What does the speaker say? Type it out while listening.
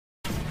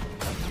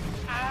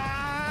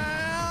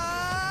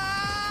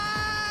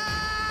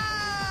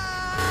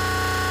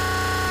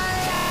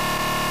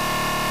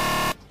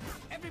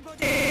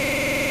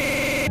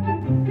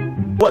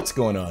What's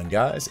going on,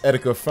 guys?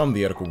 Etika from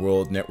the Etika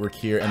World Network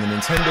here, and the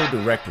Nintendo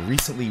Direct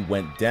recently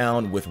went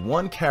down with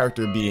one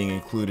character being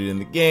included in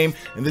the game,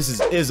 and this is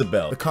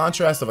Isabelle. The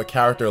contrast of a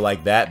character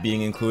like that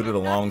being included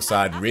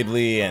alongside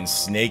Ridley and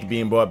Snake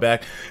being brought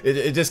back,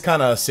 it just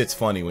kind of sits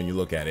funny when you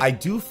look at it. I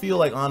do feel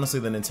like, honestly,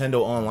 the Nintendo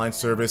Online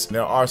service,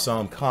 there are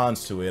some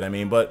cons to it, I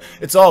mean, but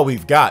it's all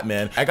we've got,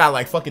 man. I got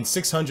like fucking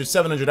 600,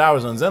 700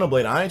 hours on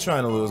Xenoblade. I ain't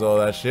trying to lose all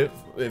that shit.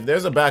 If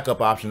there's a backup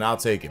option, I'll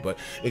take it, but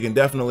it can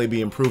definitely be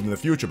improved in the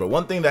future. But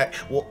one thing that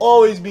will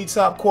always be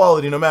top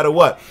quality no matter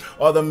what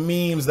are the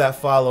memes that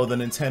follow the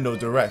Nintendo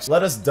Directs.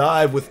 Let us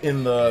dive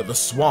within the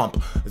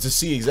swamp to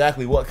see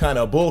exactly what kind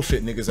of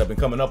bullshit niggas have been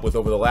coming up with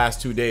over the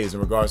last 2 days in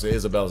regards to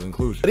Isabelle's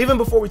inclusion. But even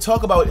before we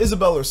talk about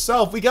Isabelle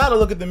herself, we gotta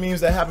look at the memes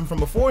that happened from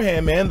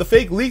beforehand, man. The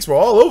fake leaks were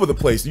all over the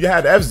place. You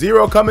had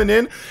F-Zero coming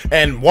in,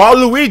 and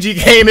Waluigi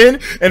came in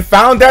and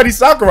found Daddy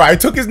Sakurai,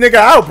 took his nigga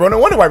out, bro. No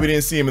wonder why we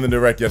didn't see him in the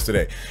Direct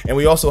yesterday. And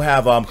we also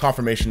have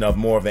confirmation of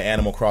more of the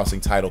Animal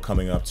Crossing title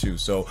coming up too.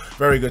 So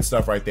very good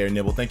stuff right there,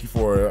 Nibble. Thank you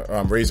for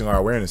raising our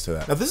awareness to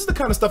that. Now, this is the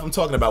kind of stuff I'm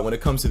talking about when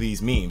it comes to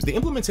these memes. The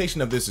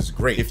implementation of this is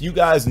great. If you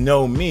guys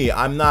know me,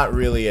 I'm not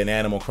really an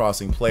Animal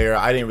Crossing player.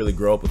 I didn't really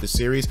grow up with the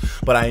series,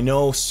 but I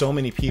know so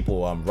many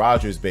people,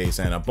 Rogers Base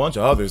and a bunch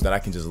of others that I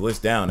can just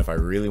list down if I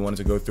really wanted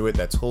to go through it,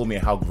 that told me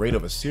how great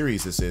of a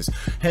series this is.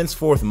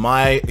 Henceforth,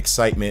 my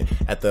excitement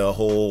at the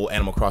whole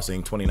Animal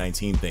Crossing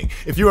 2019 thing.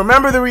 If you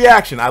remember the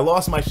reaction, I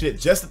lost my shit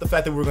just at the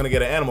fact that we were going to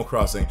get an Animal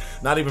Crossing,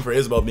 not even for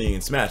Isabelle being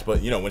in Smash,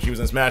 but you know, when she was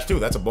in Smash too,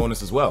 that's a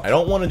bonus as well. I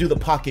don't want to do the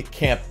Pocket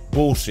Camp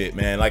bullshit,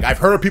 man. Like, I've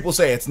heard people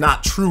say it's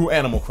not true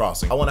Animal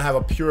Crossing. I want to have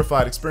a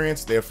purified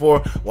experience, therefore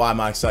why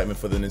my excitement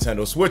for the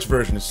Nintendo Switch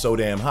version is so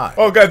damn high.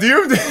 Oh god, do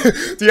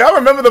y'all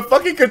remember the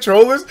fucking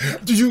controllers?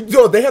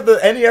 They had the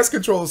NES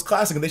controllers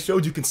classic, and they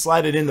showed you can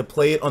slide it in to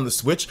play it on the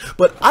Switch,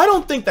 but I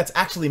don't think that's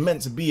actually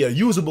meant to be a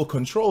usable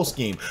control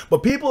scheme.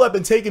 But people have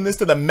been taking this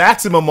to the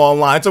maximum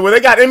online, so where they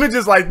got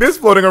images like this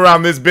floating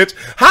around this bitch.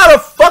 How the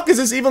fuck is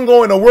this even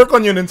going to work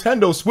on your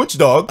Nintendo Switch,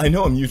 dog? I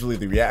know I'm usually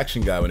the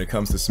reaction guy when it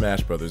comes to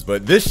Smash Brothers,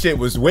 but this shit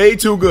was way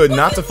too good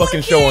not to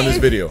fucking show on this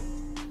video.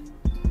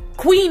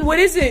 Queen, what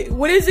is it?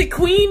 What is it,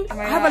 Queen? Oh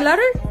I have a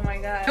letter? Oh my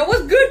god. That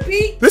was good,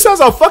 Pete. This has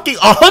a fucking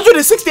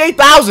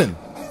 168,000.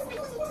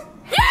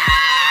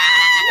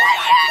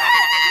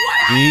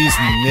 These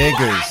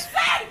niggas.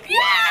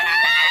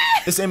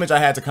 This image I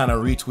had to kind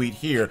of retweet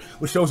here,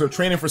 which shows her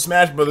training for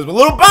Smash Brothers with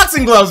little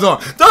boxing gloves on.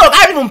 Dog, I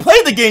haven't even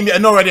played the game yet,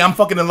 and already I'm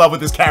fucking in love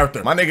with this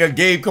character. My nigga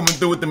Gabe coming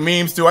through with the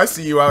memes too. I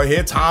see you out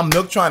here. Tom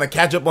Nook trying to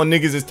catch up on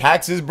niggas'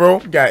 taxes, bro.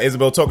 Got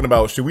Isabelle talking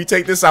about, should we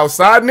take this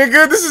outside,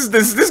 nigga? This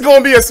is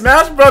gonna be a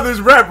Smash Brothers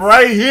rep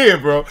right here,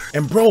 bro.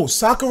 And bro,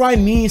 Sakurai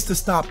needs to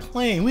stop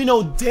playing. We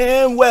know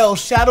damn well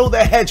Shadow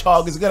the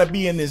Hedgehog is gonna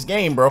be in this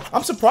game, bro.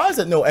 I'm surprised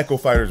that no Echo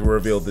Fighters were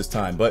revealed this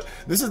time, but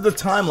this is the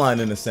timeline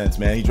in a sense,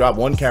 man. He dropped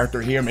one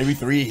character here, maybe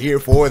 3 here,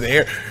 4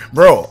 there.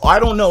 Bro, I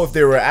don't know if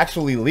there were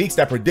actually leaks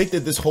that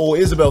predicted this whole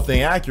Isabelle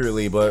thing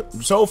accurately, but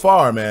so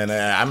far, man,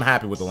 I'm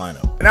happy with the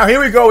lineup. Now here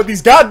we go with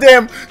these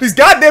goddamn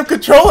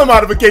controller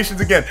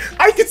modifications again.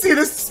 I can see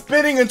this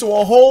spinning into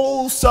a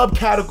whole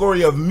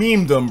subcategory of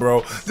memedom,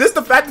 bro. Just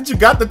the fact that you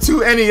got the 2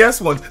 NES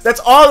ones, that's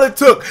all it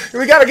took.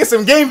 We gotta get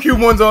some GameCube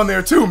ones on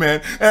there too,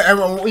 man.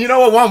 And you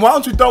know what, why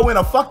don't you throw in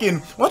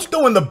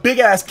the big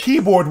ass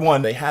keyboard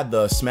one? They had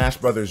the Smash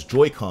Brothers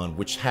Joy-Con,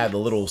 which had a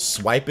little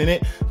swipe in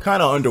it,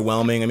 kind of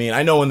underwhelming. I mean,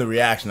 I know in the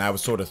reaction I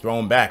was sort of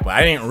thrown back, but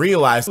I didn't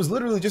realize it was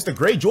literally just a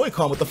gray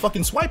Joy-Con with the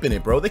fucking swipe in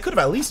it, bro. They could have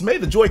at least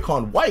made the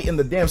Joy-Con white and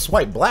the damn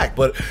swipe black,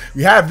 but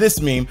we have this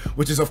meme,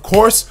 which is of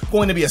course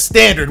going to be a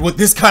standard with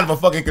this kind of a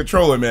fucking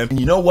controller, man. And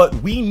you know what?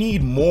 We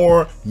need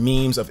more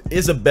memes of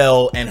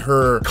Isabelle and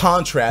her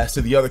contrast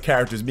to the other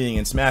characters being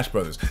in Smash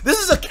Brothers. This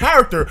is a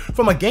character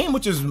from a game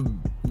which is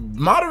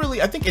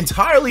moderately, I think,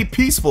 entirely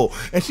peaceful,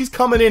 and she's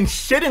coming in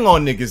shitting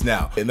on niggas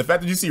now. And the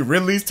fact that you see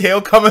Ridley's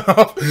tail coming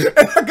up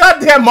and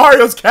goddamn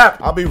Mario's cap.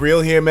 I'll be real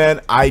here,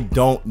 man. I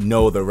don't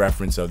know the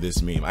reference of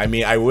this meme. I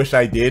mean, I wish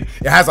I did.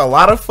 It has a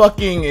lot of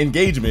fucking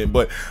engagement,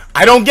 but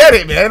I don't get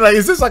it, man. Like,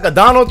 is this like a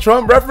Donald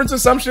Trump reference or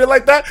some shit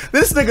like that?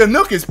 This nigga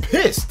Nook is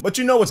pissed. But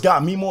you know what's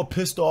got me more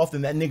pissed off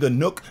than that nigga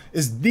Nook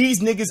is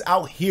these niggas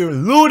out here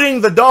looting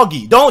the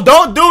doggy. Don't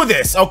do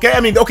this, okay? I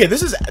mean, okay,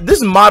 this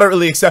is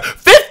moderately acceptable.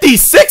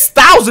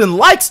 56,000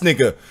 likes,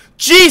 nigga.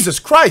 Jesus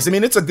Christ. I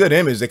mean, it's a good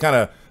image. They kind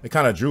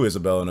of drew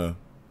Isabelle in a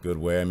good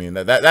way. I mean,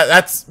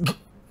 that's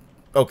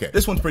okay.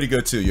 This one's pretty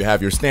good too. You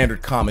have your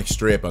standard comic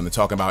strip and they're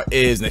talking about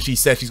and she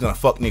said she's gonna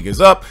fuck niggas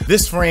up.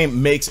 This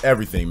frame makes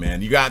everything,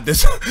 man. You got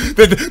this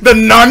the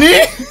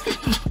nani.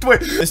 Wait,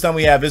 this time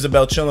we have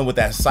Isabelle chilling with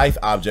that scythe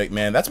object,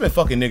 man. That's been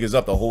fucking niggas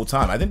up the whole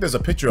time. I think there's a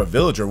picture of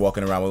Villager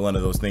walking around with one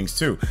of those things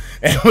too,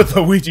 and with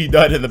the Ouija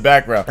dud in the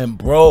background. And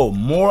bro,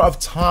 more of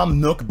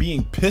Tom Nook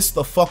being pissed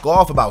the fuck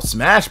off about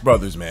Smash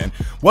Brothers, man.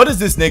 What is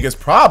this nigga's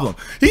problem?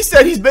 He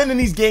said he's been in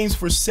these games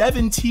for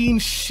 17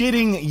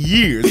 shitting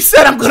years. He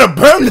said, I'm gonna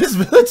burn this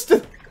village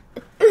to...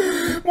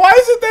 Why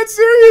is it that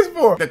serious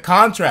for? The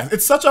contrast.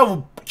 It's such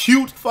a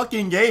cute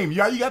fucking game. You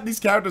got these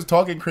characters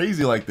talking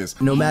crazy like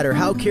this. No matter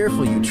how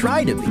careful you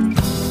try to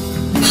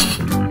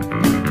be.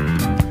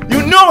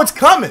 know it's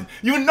coming.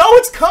 You know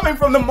it's coming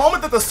from the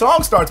moment that the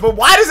song starts, but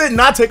why does it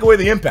not take away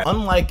the impact?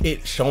 Unlike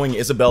it showing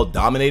Isabelle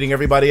dominating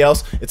everybody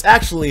else, it's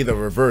actually the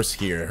reverse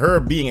here. Her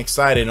being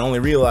excited and only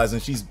realizing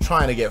she's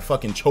trying to get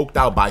fucking choked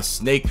out by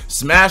Snake,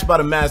 smashed by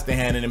the Master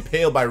Hand, and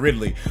impaled by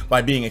Ridley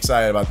by being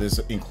excited about this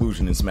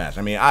inclusion in Smash.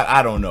 I mean,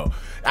 I don't know.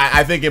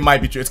 I think it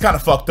might be true. It's kind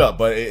of fucked up,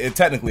 but it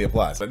technically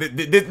applies.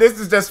 This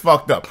is just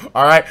fucked up,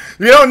 all right?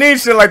 We don't need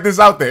shit like this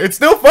out there. It's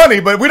still funny,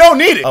 but we don't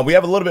need it. We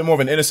have a little bit more of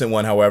an innocent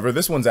one, however.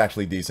 This one's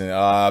actually decent.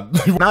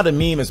 Not a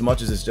meme as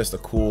much as it's just a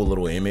cool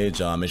little image.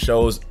 It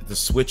shows the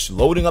Switch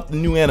loading up the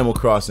new Animal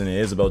Crossing and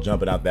Isabelle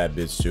jumping out that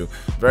bitch too.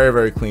 Very,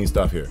 very clean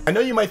stuff here. I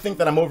know you might think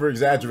that I'm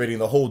over-exaggerating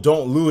the whole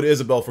don't lewd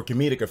Isabelle for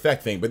comedic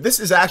effect thing, but this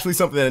is actually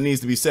something that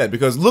needs to be said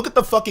because look at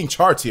the fucking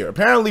charts here.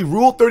 Apparently,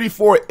 Rule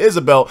 34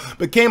 Isabelle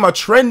became a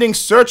trending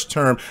search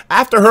term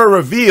after her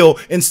reveal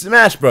in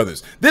Smash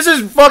Brothers. This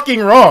is fucking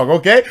wrong,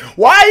 okay?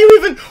 Why are you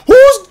even,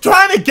 who's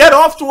trying to get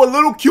off to a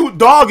little cute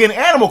dog in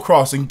Animal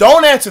Crossing?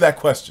 Don't answer that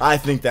question. I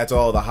think that's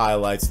all the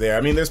highlights there.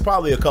 I mean, there's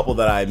probably a couple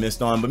that I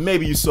missed on, but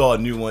maybe you saw a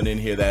new one in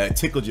here that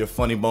tickled your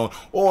funny bone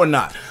or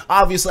not.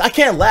 Obviously, I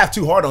can't laugh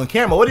too hard on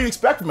camera. What do you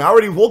expect from me? I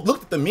already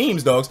looked at the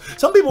memes, dogs.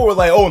 Some people were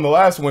like, oh, in the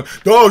last one,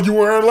 dog, you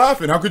weren't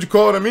laughing. How could you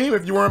call it a meme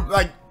if you weren't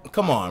like,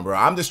 come on, bro.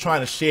 I'm just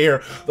trying to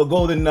share the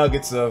golden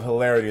nuggets of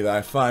hilarity that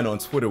I find on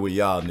Twitter with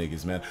y'all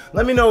niggas, man.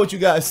 Let me know what you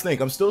guys think.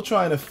 I'm still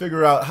trying to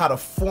figure out how to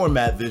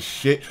format this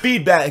shit.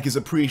 Feedback is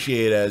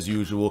appreciated as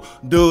usual.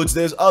 Dudes,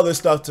 there's other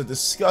stuff to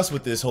discuss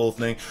with this whole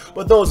thing,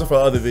 but those are for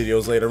other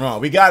videos later on.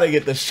 We gotta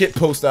get the shit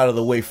post out of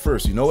the way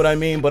first, you know what I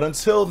mean? But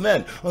until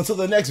then, until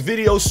the next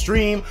video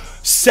stream,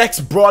 sex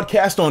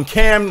broadcast on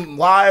cam,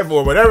 live,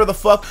 or whatever the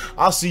fuck,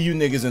 I'll see you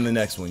niggas in the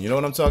next one. You know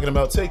what I'm talking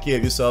about? Take care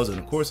of yourselves, and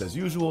of course, as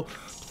usual,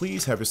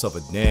 please have yourself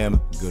a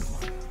damn good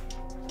one.